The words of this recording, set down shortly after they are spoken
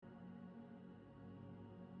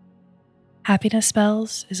Happiness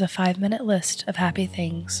Spells is a 5-minute list of happy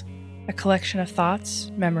things, a collection of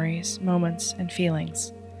thoughts, memories, moments, and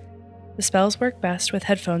feelings. The spells work best with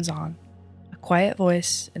headphones on, a quiet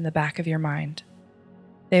voice in the back of your mind.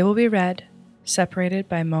 They will be read, separated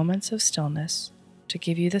by moments of stillness, to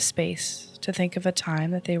give you the space to think of a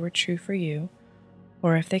time that they were true for you,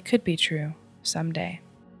 or if they could be true someday.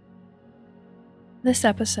 This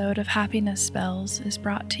episode of Happiness Spells is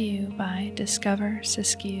brought to you by Discover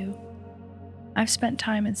Siskiyou. I've spent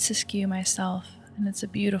time in Siskiyou myself, and it's a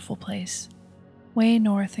beautiful place, way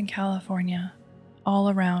north in California, all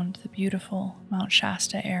around the beautiful Mount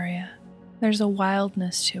Shasta area. There's a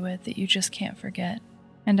wildness to it that you just can't forget,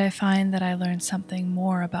 and I find that I learn something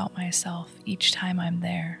more about myself each time I'm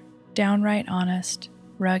there. Downright honest,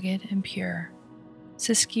 rugged, and pure.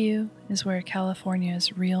 Siskiyou is where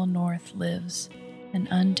California's real north lives, and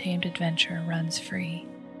untamed adventure runs free.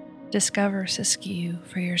 Discover Siskiyou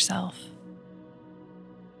for yourself.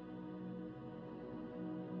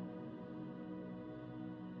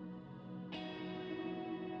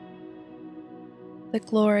 The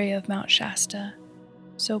glory of Mount Shasta,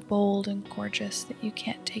 so bold and gorgeous that you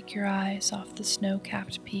can't take your eyes off the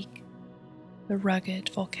snow-capped peak, the rugged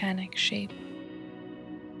volcanic shape.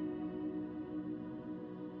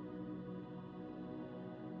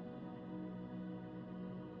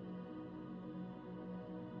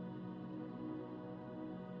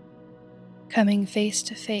 Coming face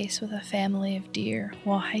to face with a family of deer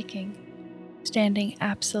while hiking, standing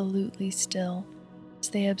absolutely still as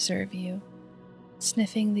they observe you,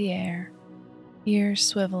 sniffing the air,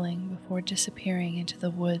 ears swiveling before disappearing into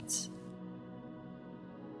the woods.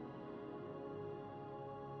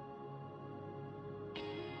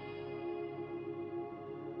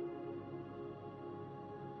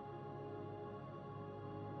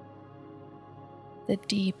 The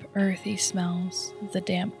deep, earthy smells of the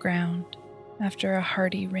damp ground after a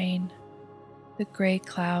hearty rain, the gray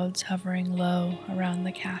clouds hovering low around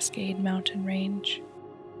the Cascade Mountain range.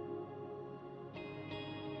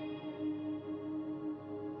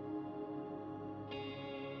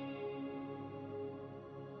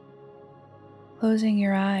 Closing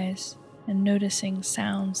your eyes and noticing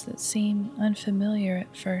sounds that seem unfamiliar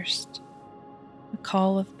at first, the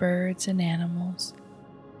call of birds and animals,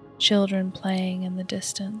 children playing in the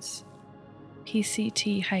distance,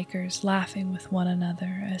 PCT hikers laughing with one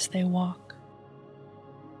another as they walk.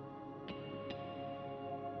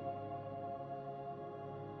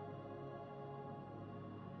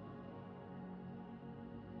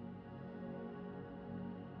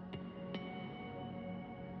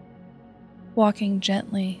 Walking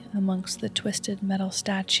gently amongst the twisted metal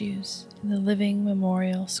statues in the living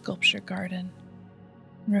memorial sculpture garden,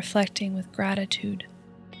 and reflecting with gratitude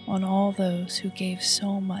on all those who gave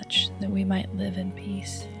so much that we might live in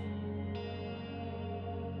peace.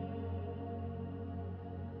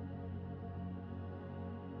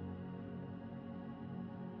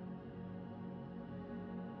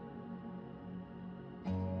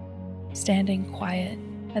 Standing quiet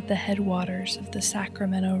at the headwaters of the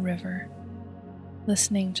Sacramento River,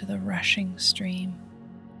 listening to the rushing stream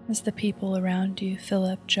as the people around you fill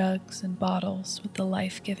up jugs and bottles with the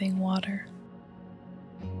life-giving water.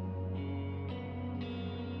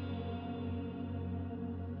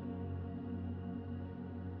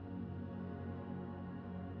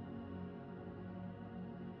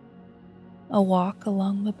 A walk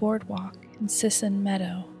along the boardwalk in Sisson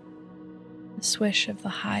Meadow, the swish of the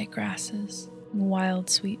high grasses and wild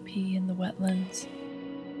sweet pea in the wetlands,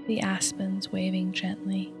 the aspens waving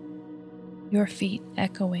gently, your feet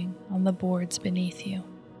echoing on the boards beneath you.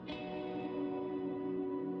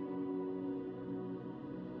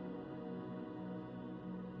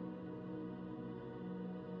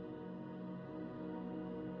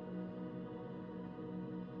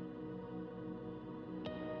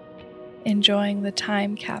 Enjoying the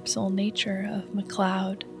time capsule nature of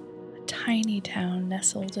McLeod, a tiny town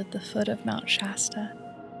nestled at the foot of Mount Shasta,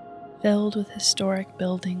 filled with historic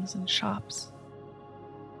buildings and shops.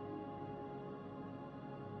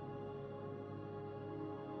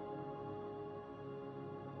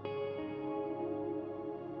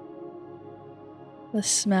 The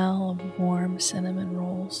smell of warm cinnamon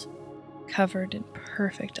rolls, covered in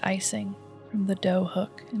perfect icing from the dough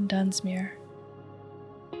hook in Dunsmuir.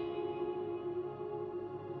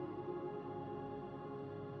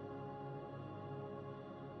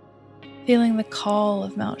 Feeling the call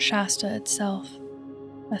of Mount Shasta itself,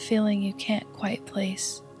 a feeling you can't quite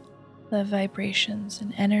place, the vibrations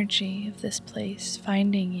and energy of this place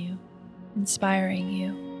finding you, inspiring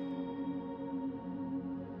you.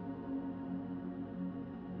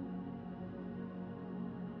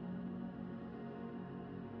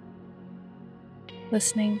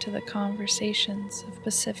 listening to the conversations of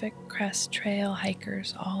Pacific Crest Trail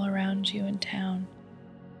hikers all around you in town,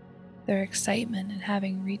 their excitement at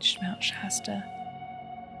having reached Mount Shasta.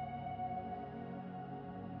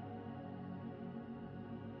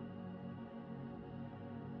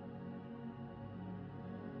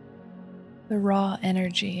 The raw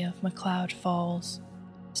energy of McCloud Falls,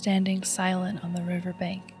 standing silent on the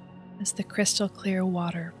riverbank as the crystal clear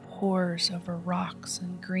water pours over rocks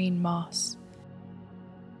and green moss.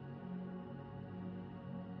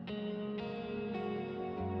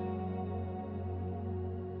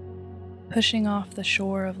 Pushing off the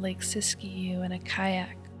shore of Lake Siskiyou in a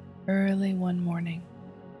kayak early one morning,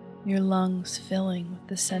 your lungs filling with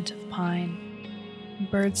the scent of pine and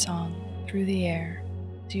birdsong through the air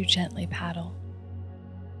as you gently paddle.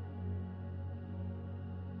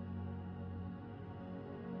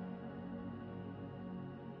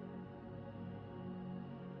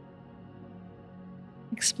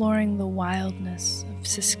 Exploring the wildness of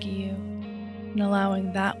Siskiyou and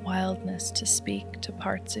allowing that wildness to speak to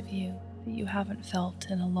parts of you that you haven't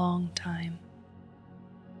felt in a long time.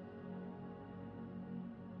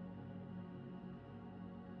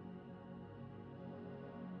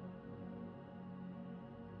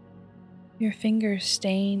 Your fingers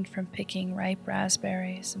stained from picking ripe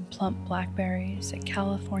raspberries and plump blackberries at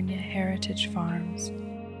California Heritage Farms,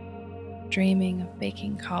 dreaming of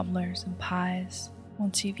baking cobblers and pies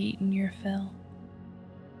once you've eaten your fill.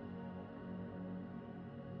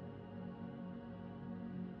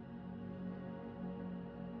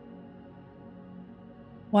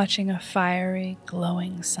 Watching a fiery,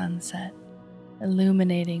 glowing sunset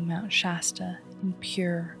illuminating Mount Shasta in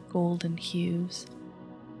pure golden hues.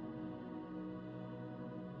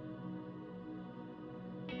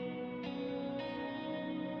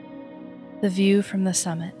 The view from the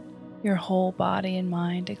summit, your whole body and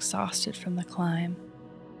mind exhausted from the climb,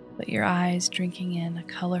 but your eyes drinking in a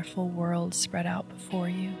colorful world spread out before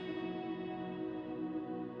you.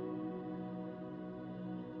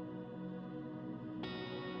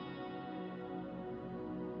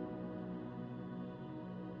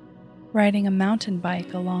 Riding a mountain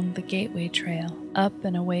bike along the Gateway Trail up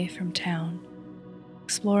and away from town,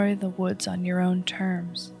 explore the woods on your own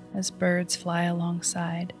terms as birds fly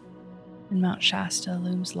alongside and Mount Shasta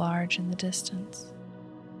looms large in the distance.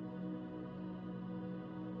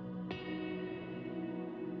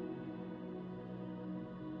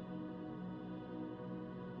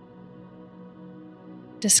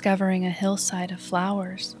 Discovering a hillside of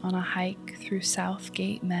flowers on a hike through South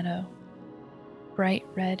Gate Meadow, bright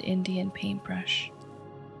red Indian paintbrush,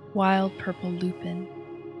 wild purple lupin,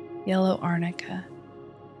 yellow arnica,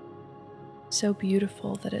 so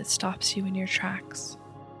beautiful that it stops you in your tracks.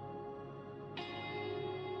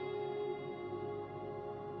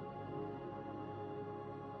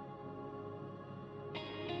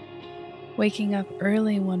 Waking up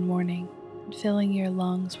early one morning and filling your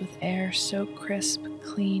lungs with air so crisp,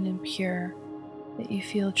 clean, and pure that you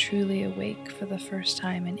feel truly awake for the first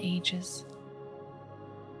time in ages.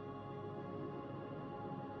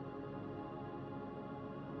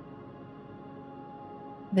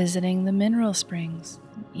 Visiting the mineral springs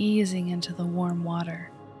and easing into the warm water,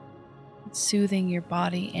 soothing your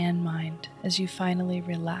body and mind as you finally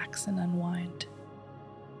relax and unwind.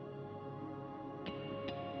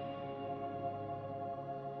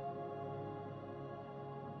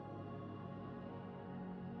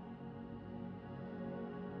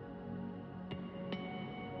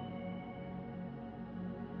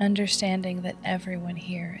 Understanding that everyone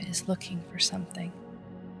here is looking for something,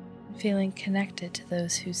 and feeling connected to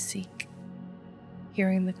those who seek,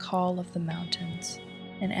 hearing the call of the mountains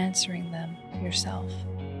and answering them yourself.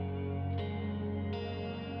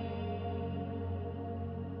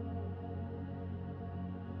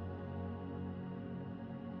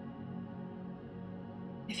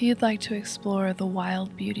 If you'd like to explore the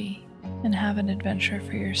wild beauty and have an adventure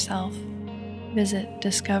for yourself, visit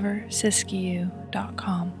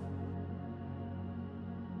discoversiskiyou.com.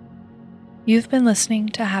 You've been listening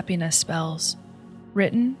to Happiness Spells,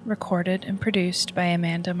 written, recorded, and produced by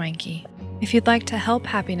Amanda Meinke. If you'd like to help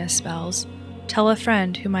Happiness Spells, tell a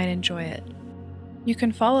friend who might enjoy it. You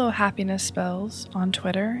can follow Happiness Spells on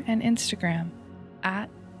Twitter and Instagram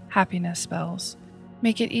 @HappinessSpells.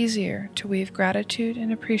 Make it easier to weave gratitude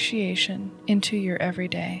and appreciation into your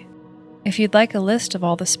everyday. If you'd like a list of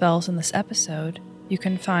all the spells in this episode, you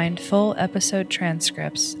can find full episode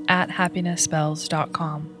transcripts at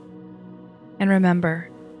happinessspells.com. And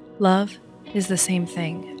remember, love is the same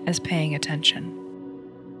thing as paying attention.